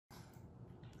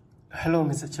Hello,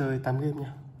 mình sẽ chơi 8 game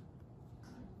nha.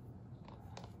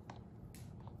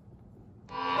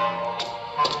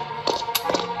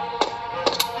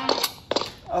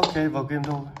 Ok, vào game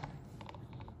thôi.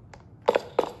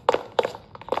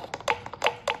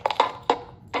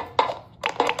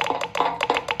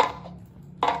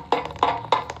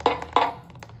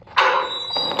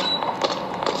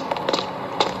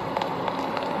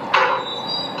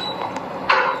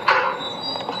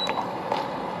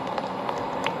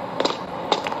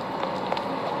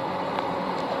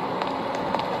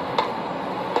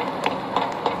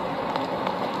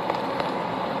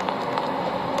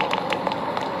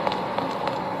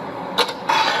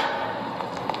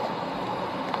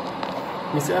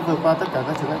 Mình sẽ vượt qua tất cả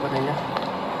các chướng ngại vật này nhé.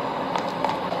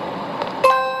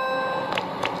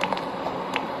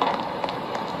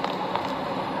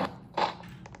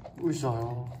 Ui giời ơi.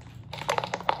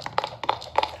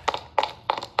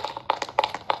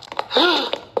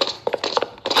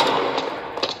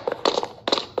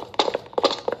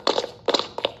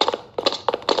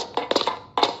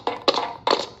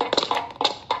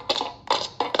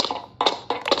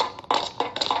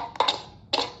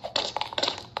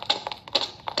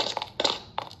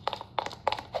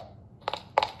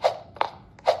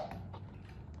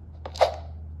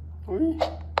 Ui.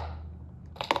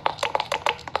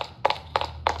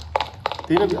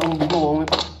 Tí nữa bị ông bí mồ ông ấy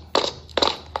bắt.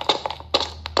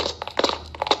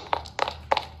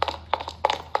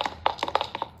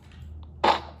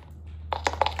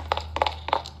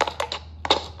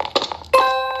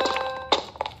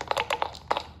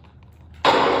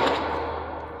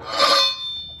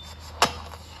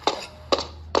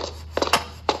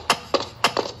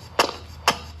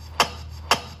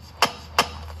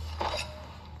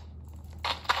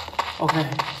 Ok,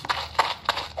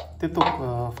 tiếp tục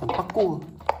phần parkour.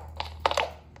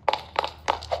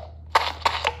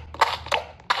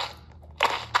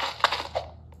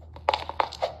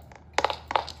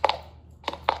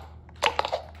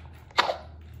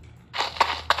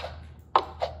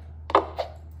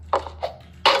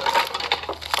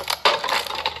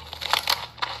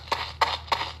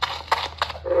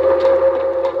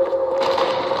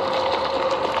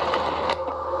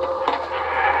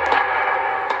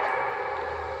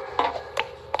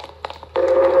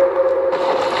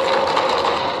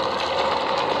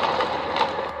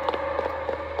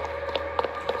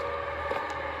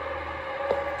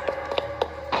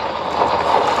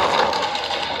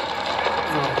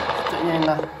 Nhanh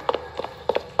nào.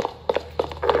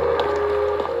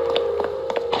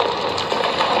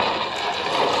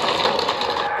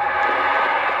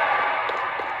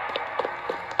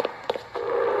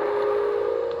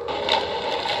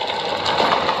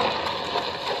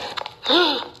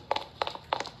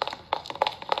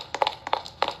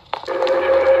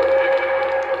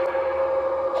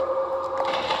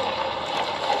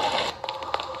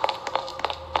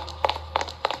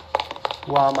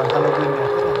 Wow, màn Halloween đẹp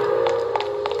thế này.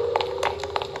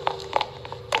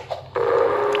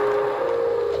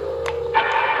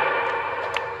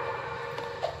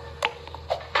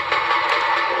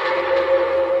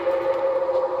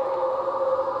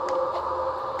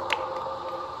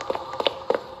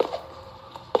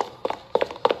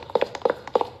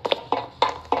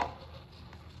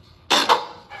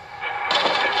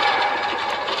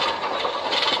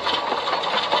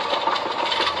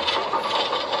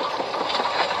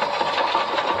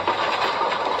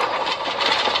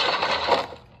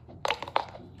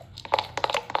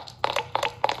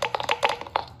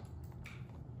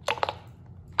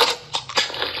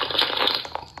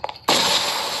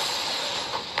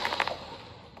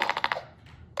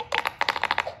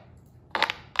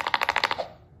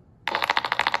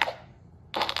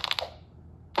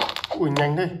 Ui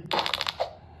nhanh đây.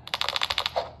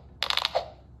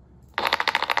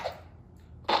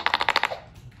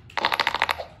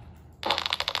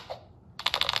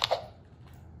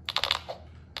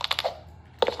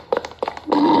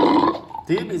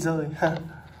 Tí bị rơi.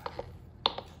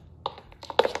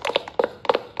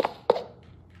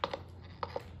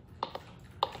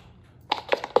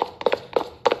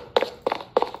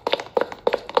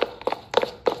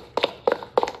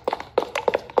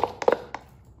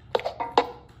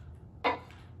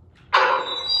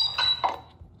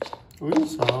 Ui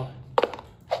sao?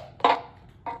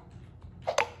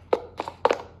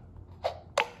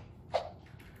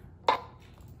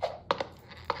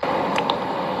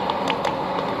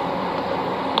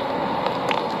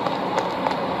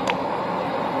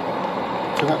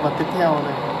 Chướng ngại vật tiếp theo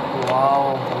này.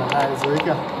 Wow, còn là hai ở dưới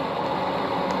kìa.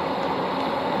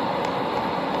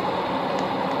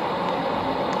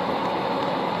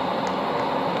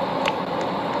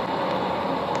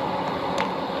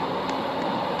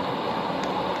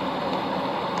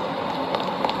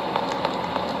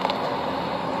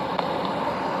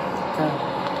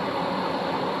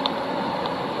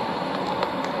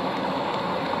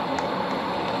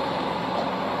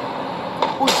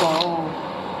 Ui trời ơi.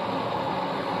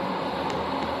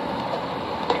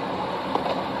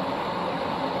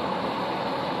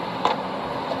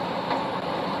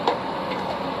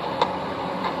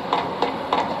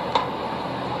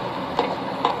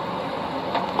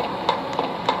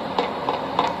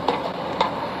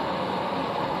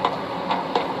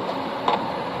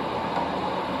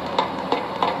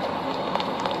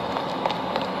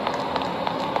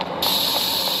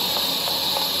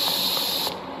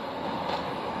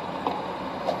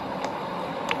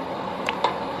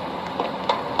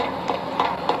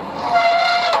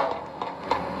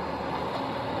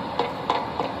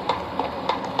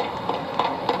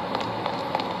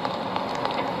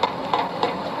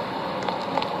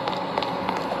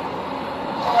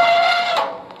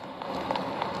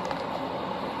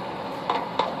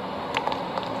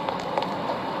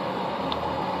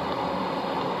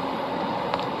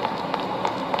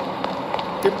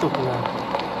 Tiếp tục là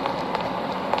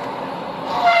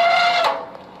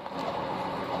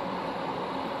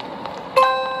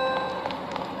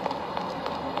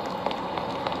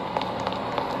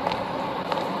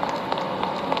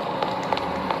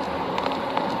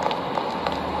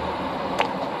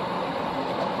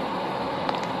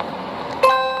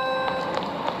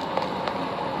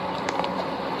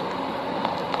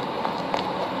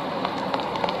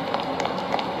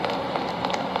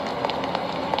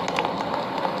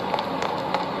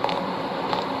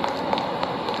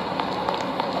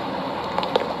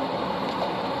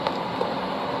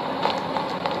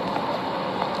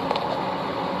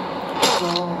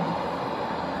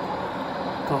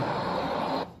thôi.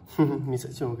 Mình sẽ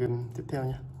chuyển game tiếp theo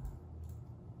nhé.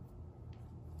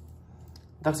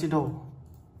 Tuxedo.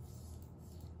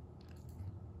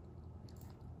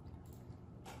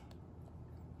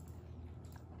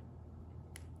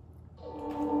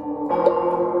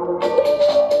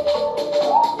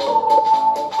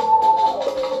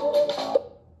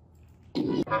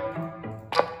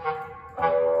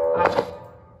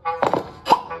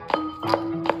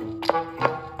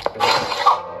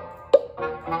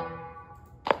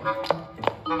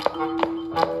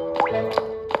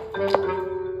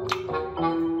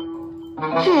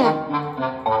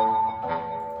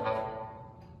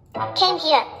 Came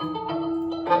here.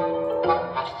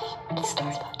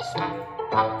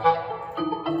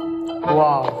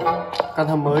 Wow, căn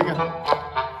hầm mới kìa.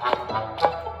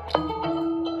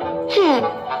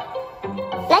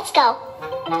 Let's go.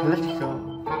 Let's go.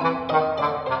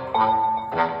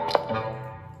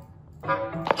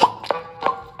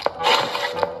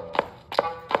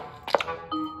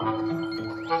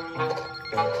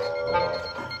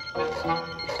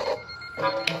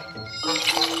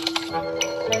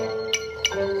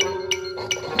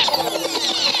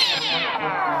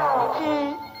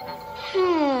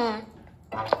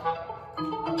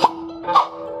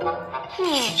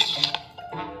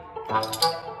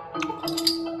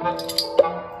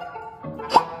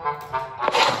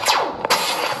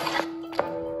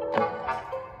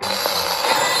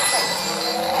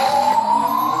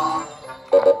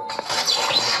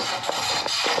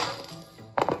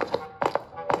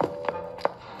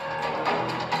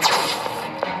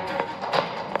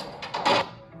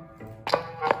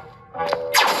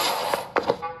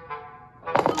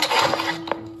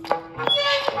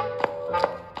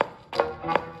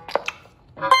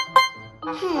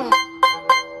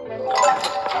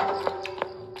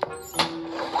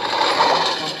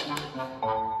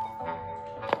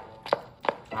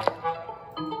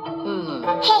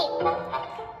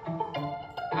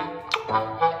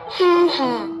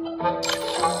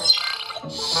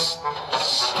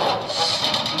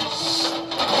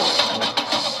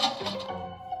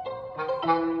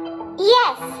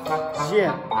 Yes.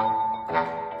 Yeah.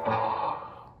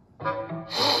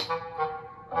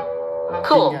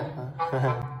 Cool.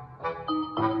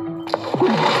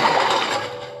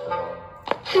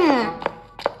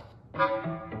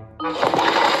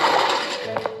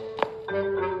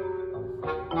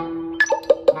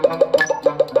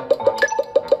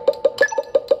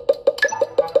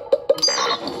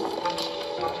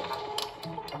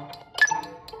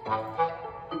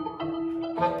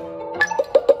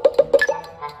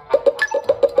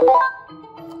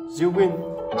 You win.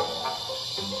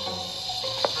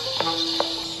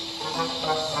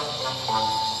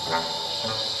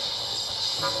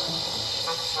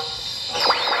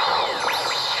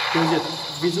 Tiêu diệt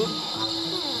virus.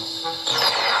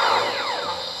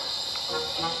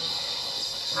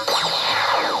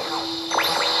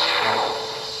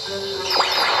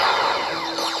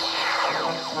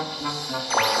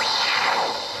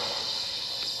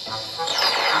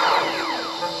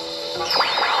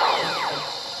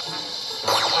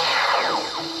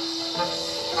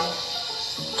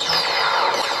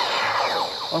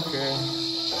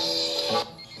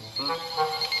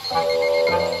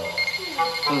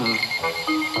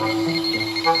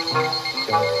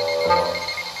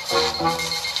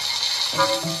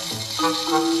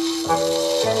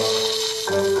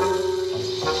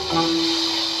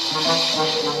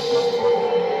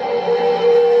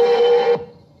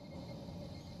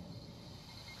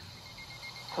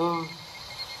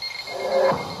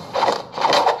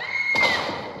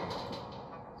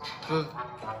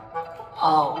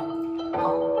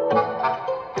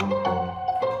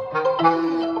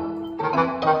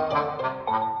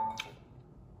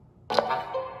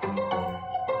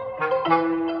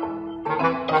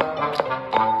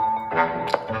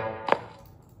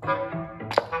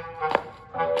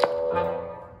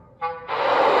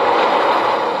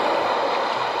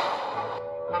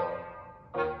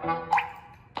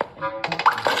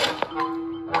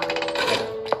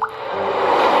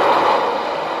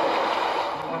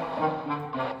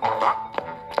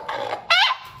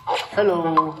 Hello,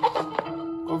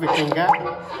 có việc canh gác.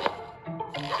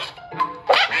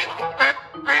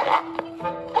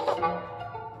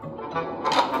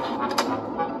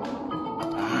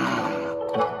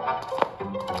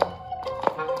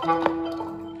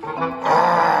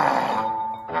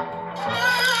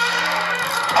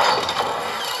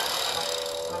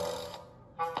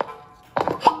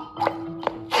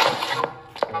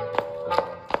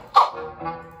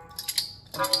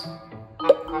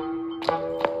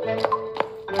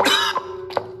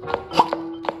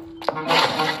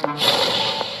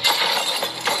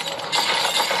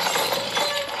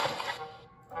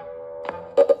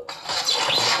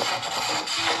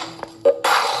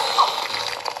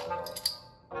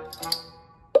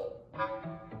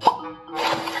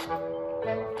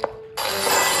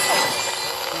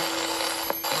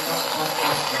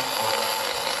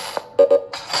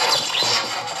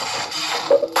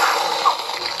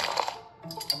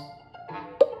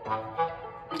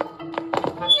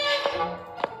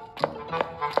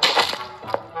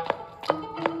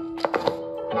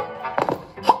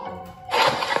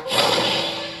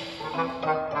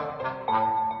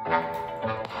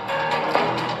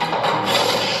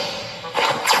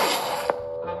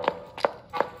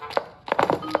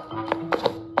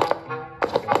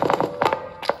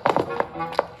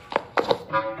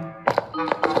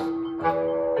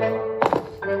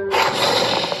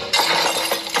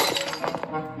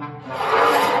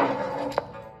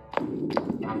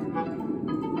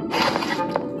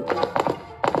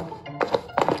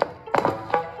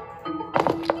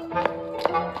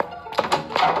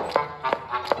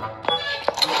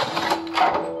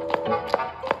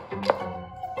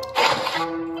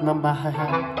 Năm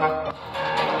 322.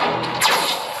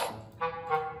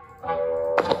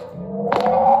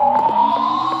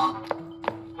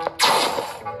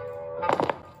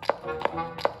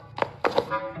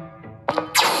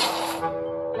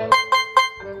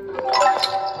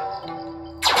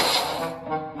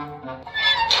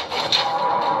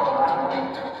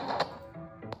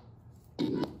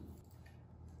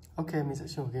 Ok, mình sẽ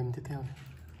chuyển game tiếp theo này.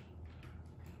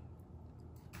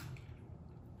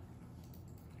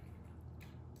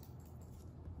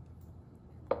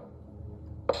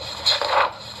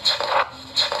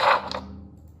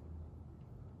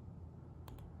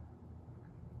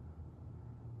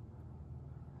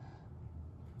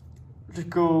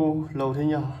 Riddle lâu thế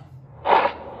nhỉ?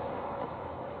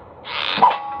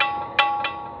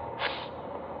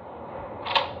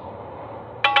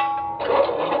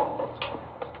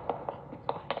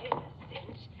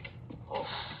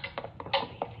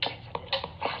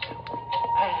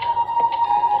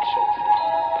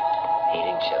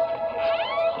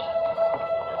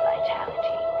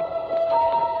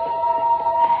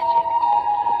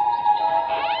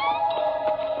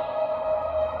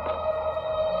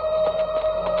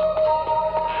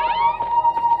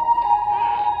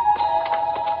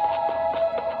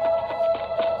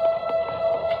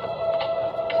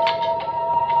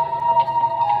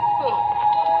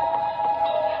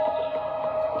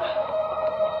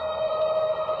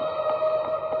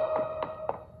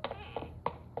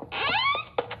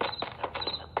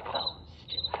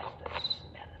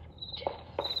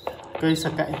 Cây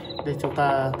sạc cậy để chúng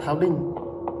ta tháo đinh.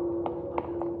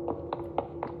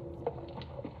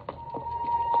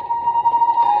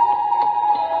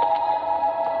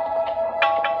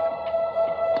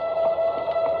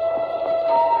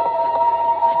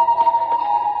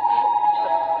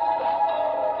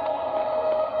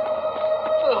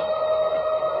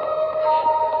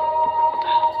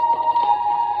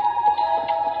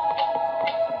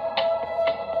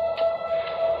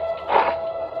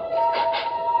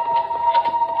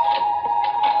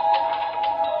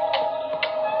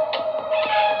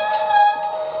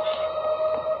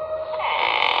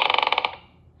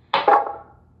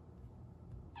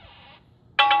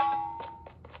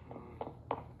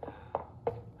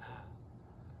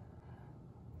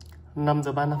 5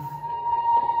 giờ 35.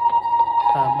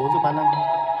 À 4 giờ 35.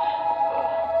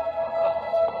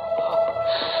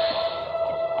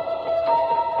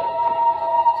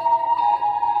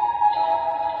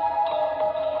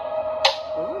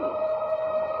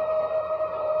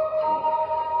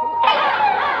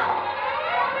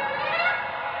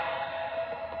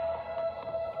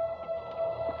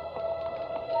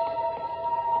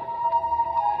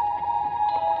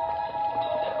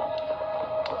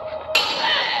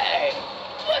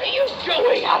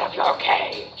 Doing out of your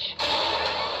cage?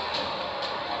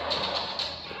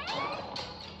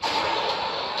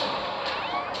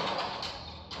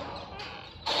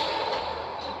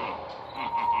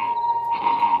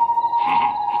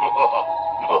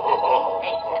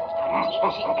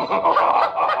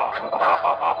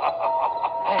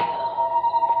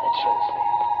 The truth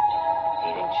is,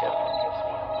 eating children gives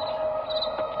me a lot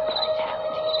of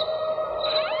vitality.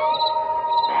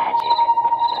 Magic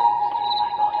flows through my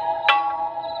body.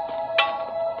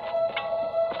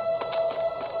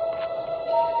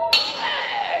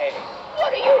 Hey!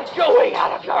 What are you doing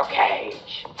out of your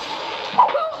cage?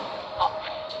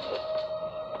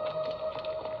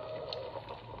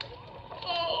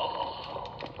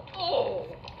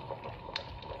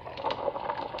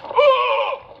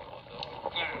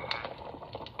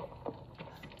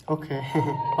 Ok,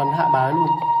 bắn hạ bái luôn.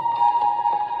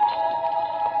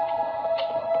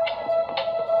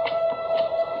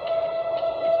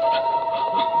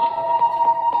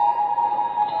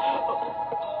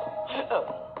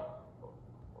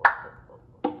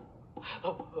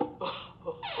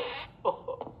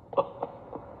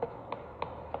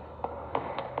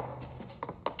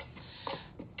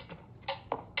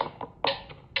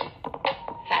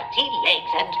 Fatty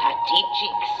legs and fatty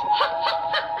cheeks.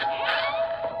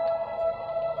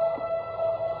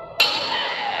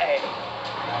 Hey!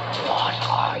 What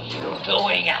are you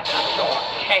doing out of your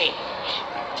cage?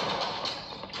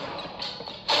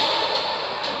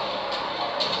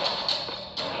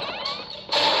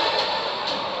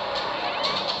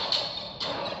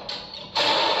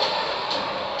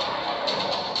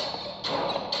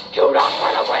 Do not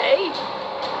run away!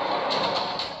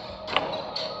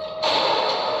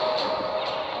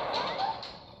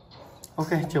 Ok,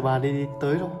 chiều bà đi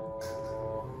tới rồi.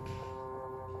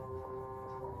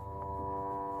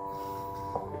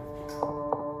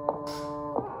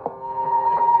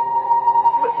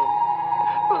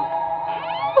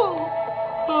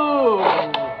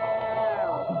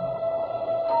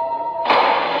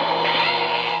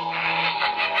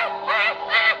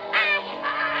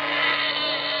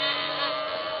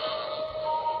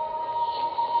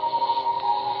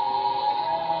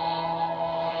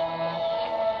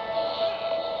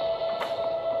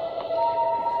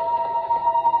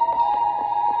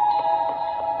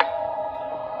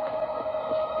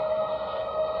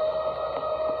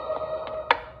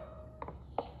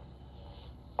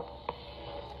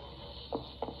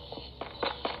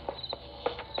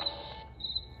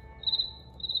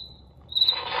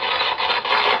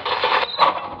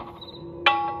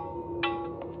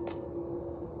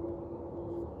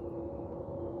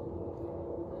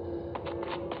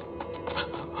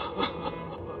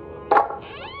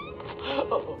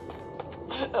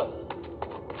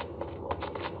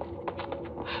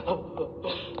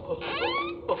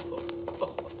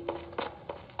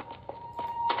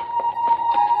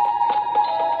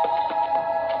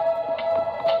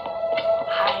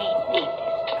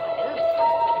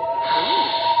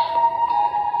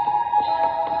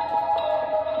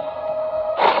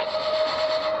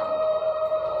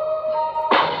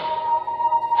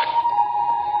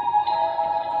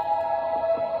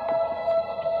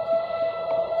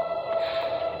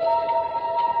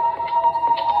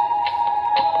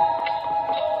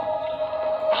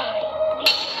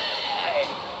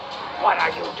 What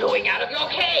are you doing out of your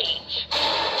cage?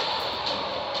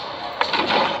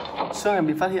 Xương em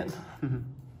bị phát hiện.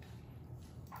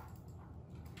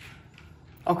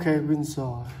 Ok, win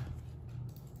rồi.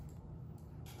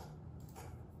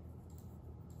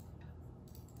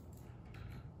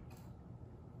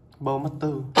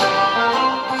 Bowmasters.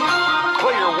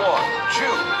 Player one,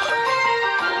 choose.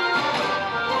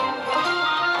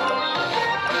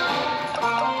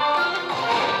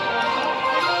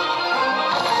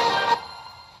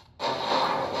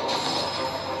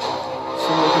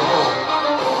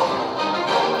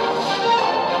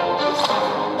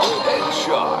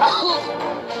 Headshot.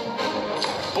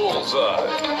 Bullseye.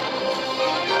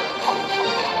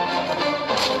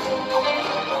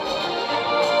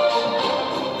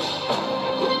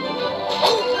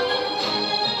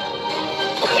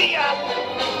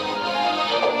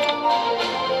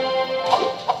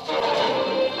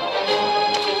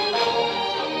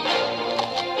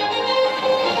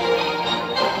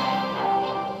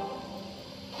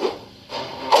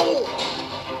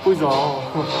 giời.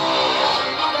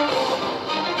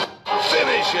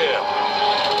 Finish him.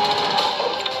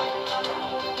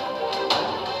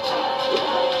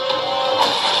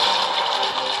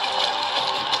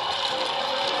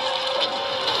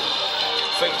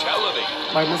 Fatality.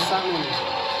 30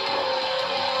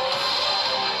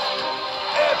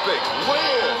 Epic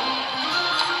win.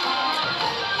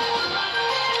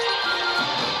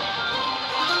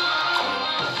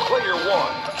 Player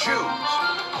 1, choose.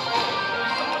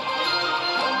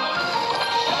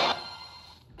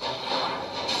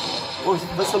 Ôi,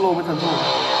 vẫn solo với thần thủ.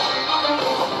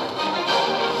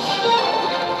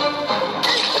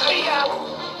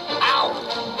 Ow!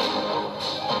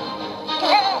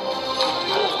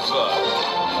 Bullseye.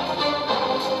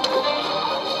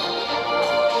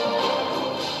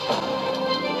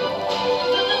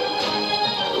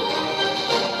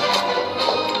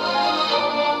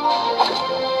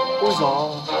 Ôi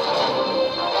giời.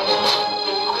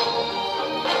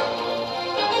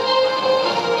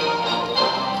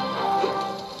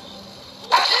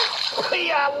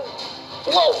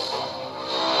 Whoa!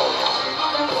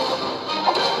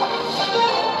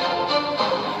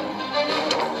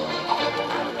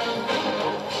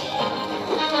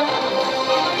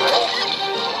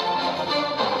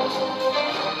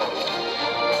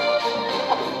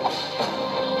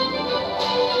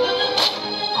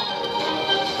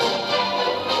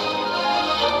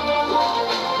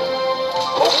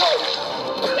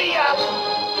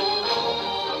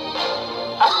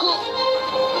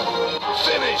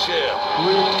 Finish him.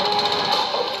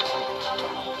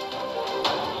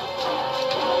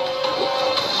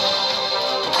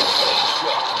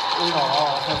 Ôi giời.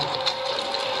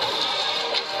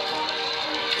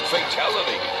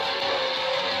 Fatality.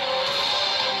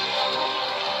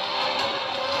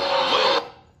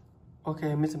 Ok,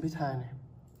 mission pick 2 này.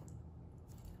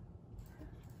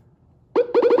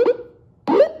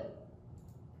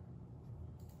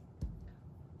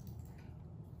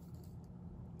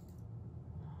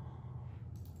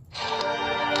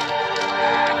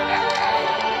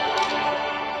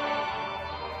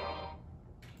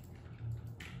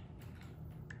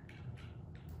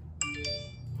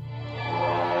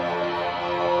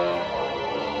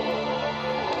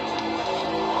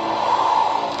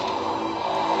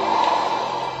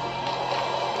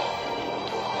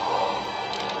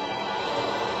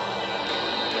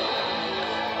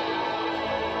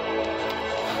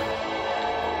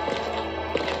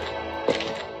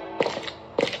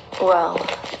 Well,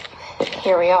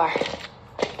 here we are.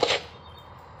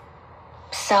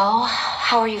 So,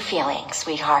 how are you feeling,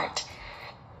 sweetheart?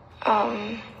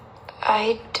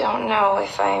 I don't know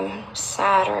if I'm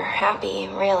sad or happy,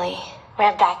 really.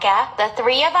 Rebecca, the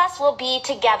three of us will be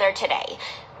together today.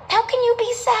 How can you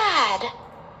be sad?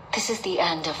 This is the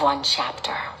end of one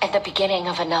chapter and the beginning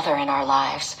of another in our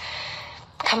lives.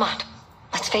 Come on,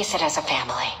 let's face it as a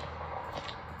family.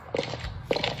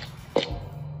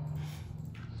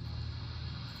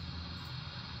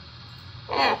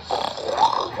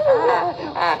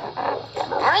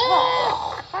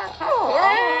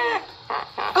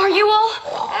 Are you all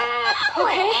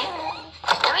okay?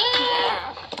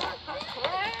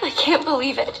 I can't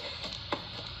believe it.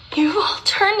 You all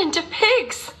turned into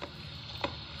pigs.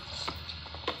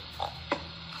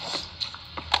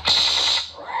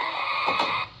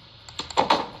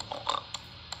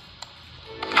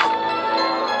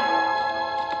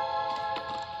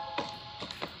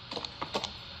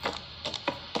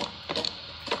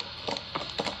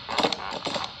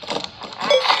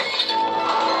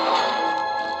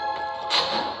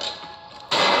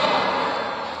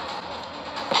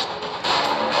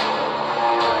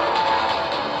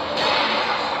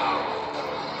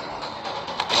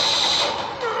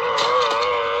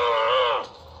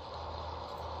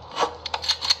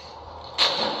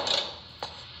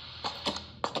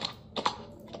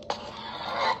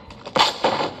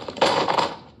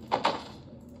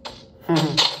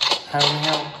 Hai với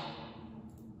nhau.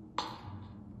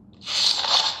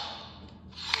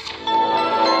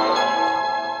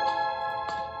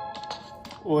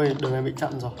 Ôi, đường này bị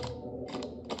chặn rồi.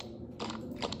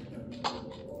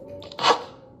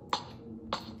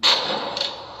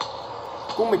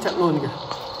 Cũng bị chặn luôn kìa.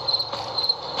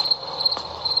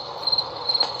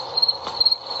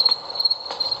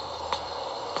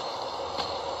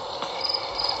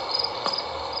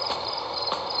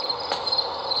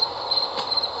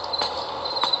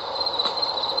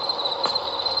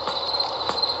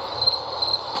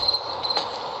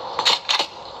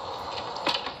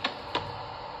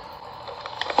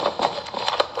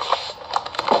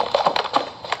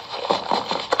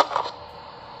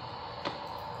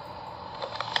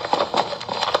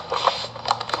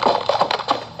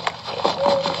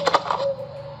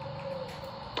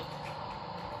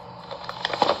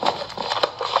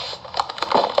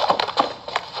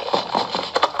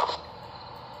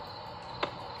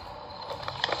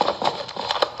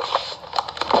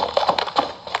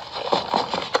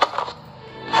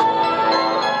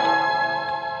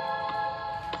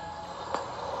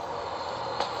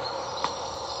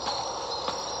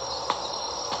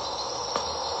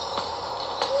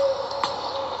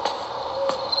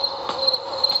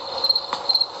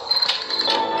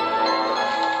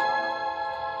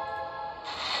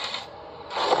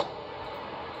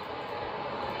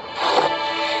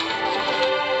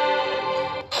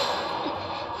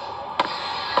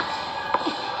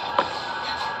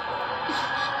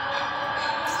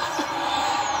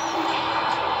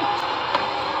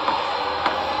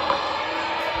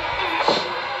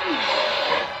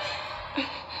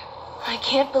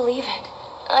 can't believe it.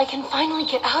 I can finally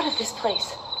get out of this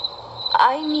place.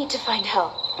 I need to find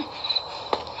help.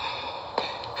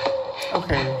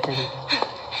 Okay, okay.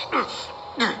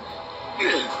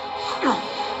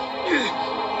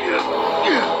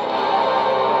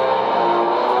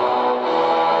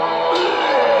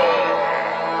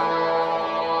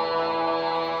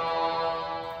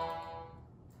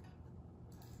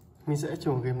 Mình sẽ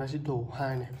chuyển game ra Riddle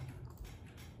 2 này.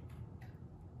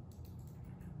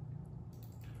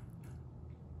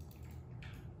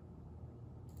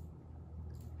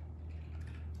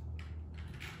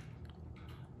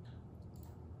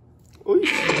 Ui.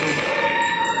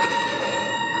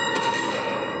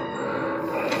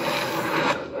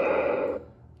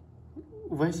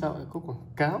 Vậy sao lại có quảng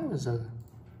cáo bây giờ?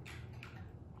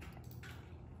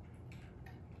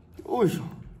 Ui.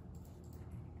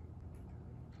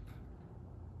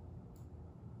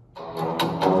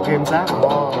 Game rác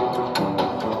đó.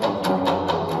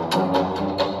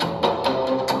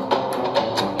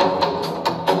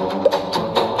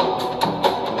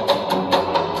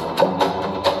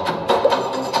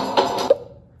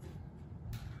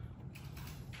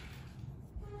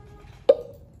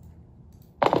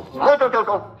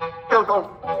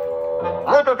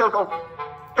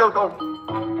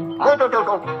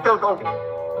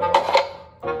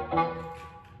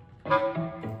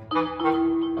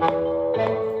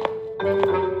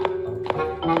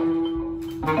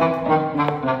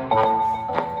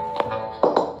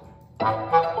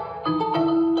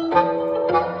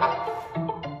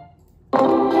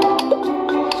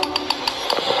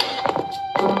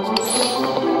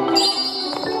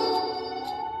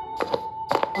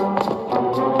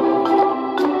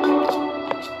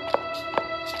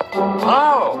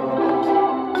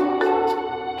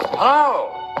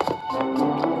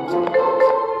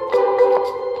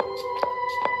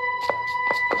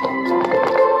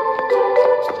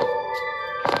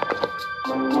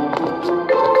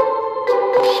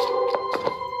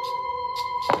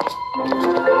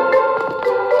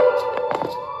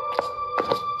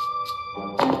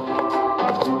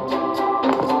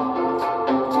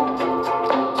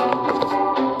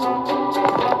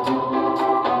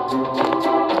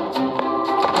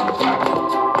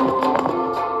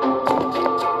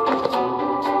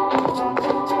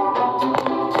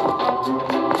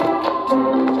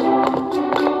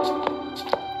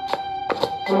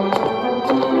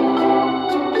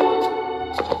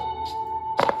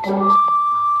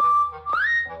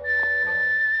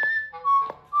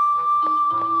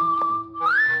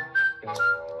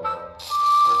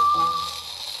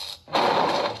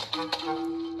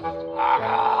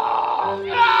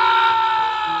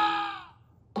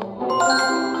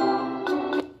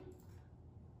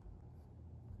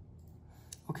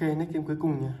 Ok, next game cuối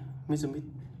cùng nha. Mr. Meat.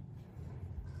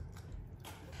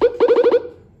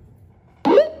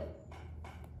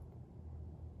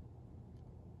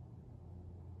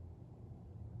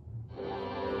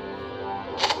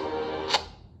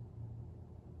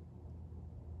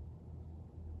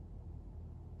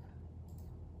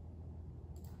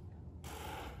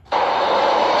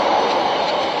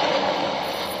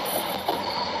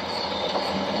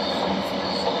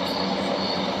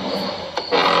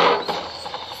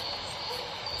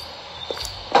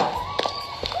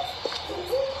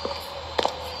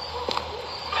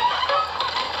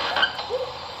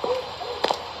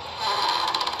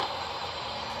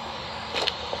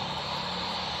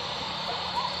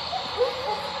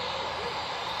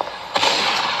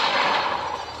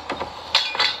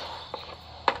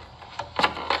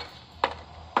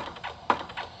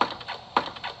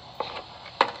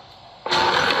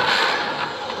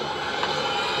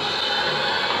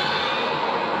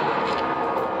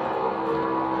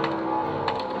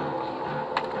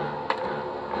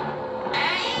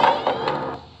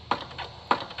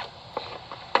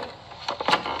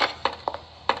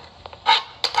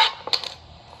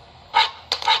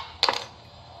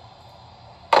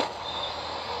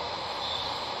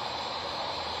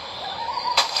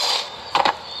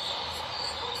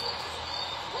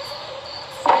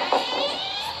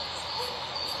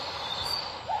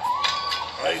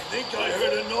 I think I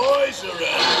heard a noise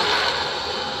around.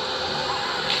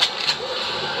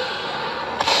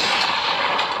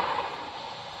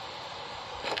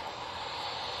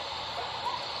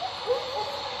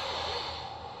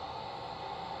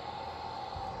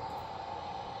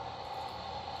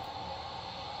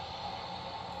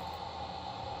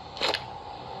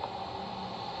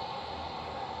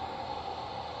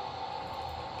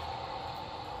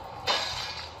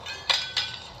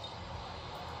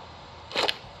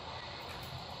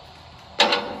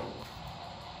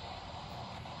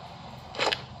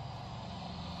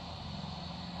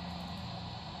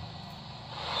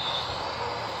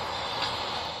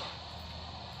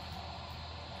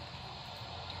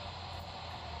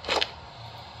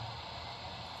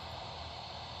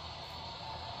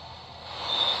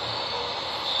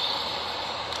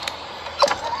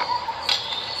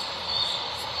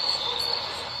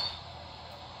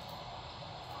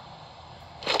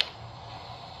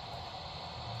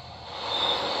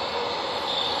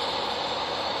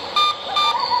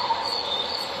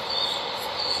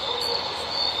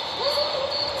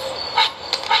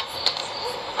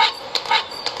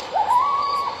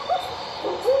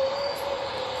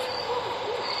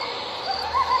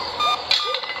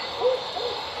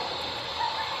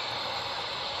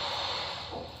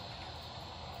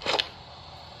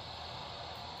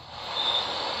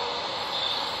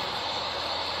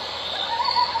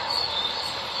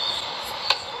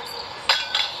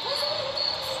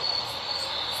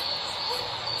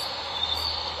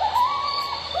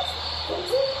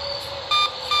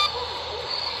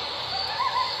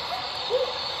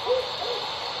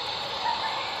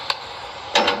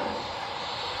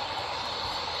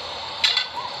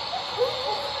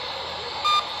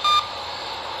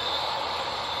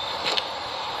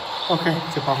 Ok,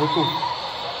 chìa khóa cuối cùng.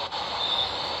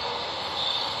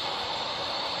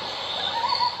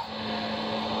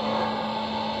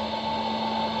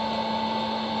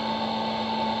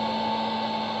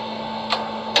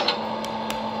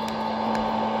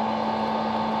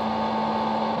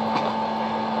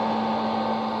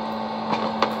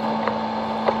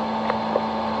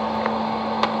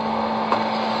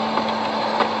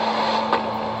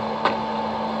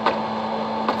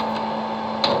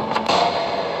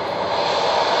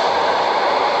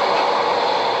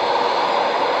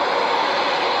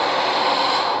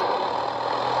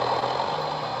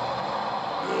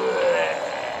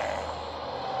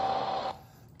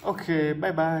 Ok,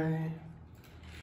 bye bye.